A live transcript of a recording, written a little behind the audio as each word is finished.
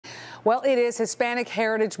Well, it is Hispanic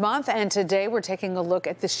Heritage Month, and today we're taking a look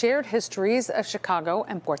at the shared histories of Chicago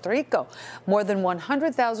and Puerto Rico. More than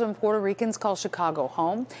 100,000 Puerto Ricans call Chicago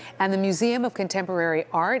home, and the Museum of Contemporary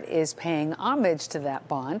Art is paying homage to that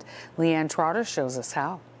bond. LeeAnn Trotter shows us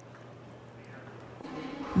how.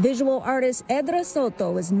 Visual artist Edra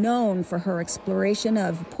Soto is known for her exploration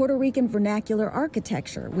of Puerto Rican vernacular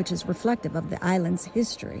architecture, which is reflective of the island's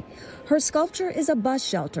history. Her sculpture is a bus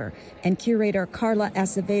shelter, and curator Carla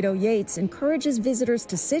Acevedo Yates encourages visitors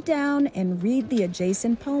to sit down and read the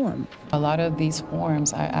adjacent poem. A lot of these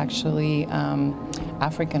forms are actually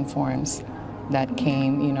African forms that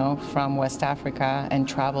came, from West Africa and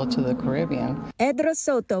traveled to the Caribbean. Edra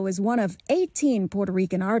Soto is one of 18 Puerto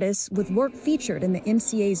Rican artists with work featured in the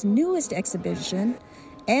MCA's newest exhibition,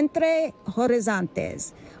 Entre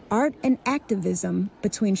Horizontes, Art and Activism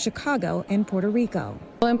Between Chicago and Puerto Rico.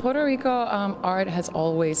 Well, in Puerto Rico, art has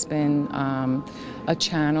always been a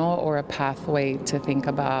channel or a pathway to think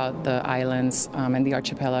about the island's and the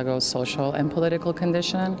archipelago's social and political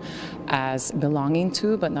condition as belonging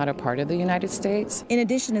to, but not a part of the United States. In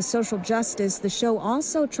addition to social justice, the show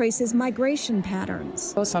also traces migration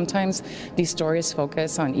patterns. So sometimes these stories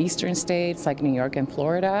focus on eastern states like New York and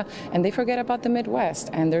Florida, and they forget about the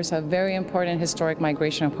Midwest. And there's a very important historic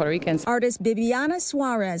migration of Puerto Ricans. Artist Bibiana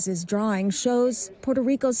Suarez's drawing shows Puerto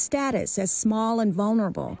Rico's status as small and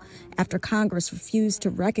vulnerable after Congress refused to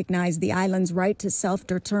recognize the island's right to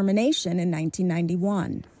self-determination in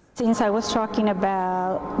 1991. Since I was talking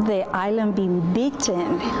about the island being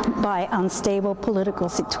beaten by unstable political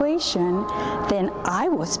situation, then I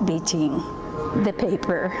was beating the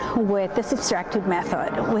paper with the subtractive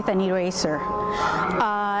method, with an eraser.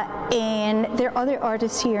 And there are other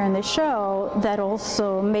artists here in the show that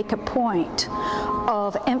also make a point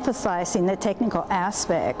of emphasizing the technical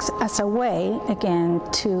aspects as a way, again,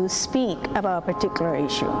 to speak about a particular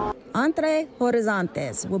issue. Entre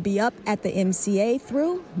Horizontes will be up at the MCA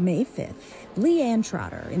through May 5th. LeeAnn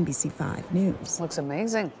Trotter, NBC5 News. Looks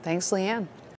amazing. Thanks, LeeAnn.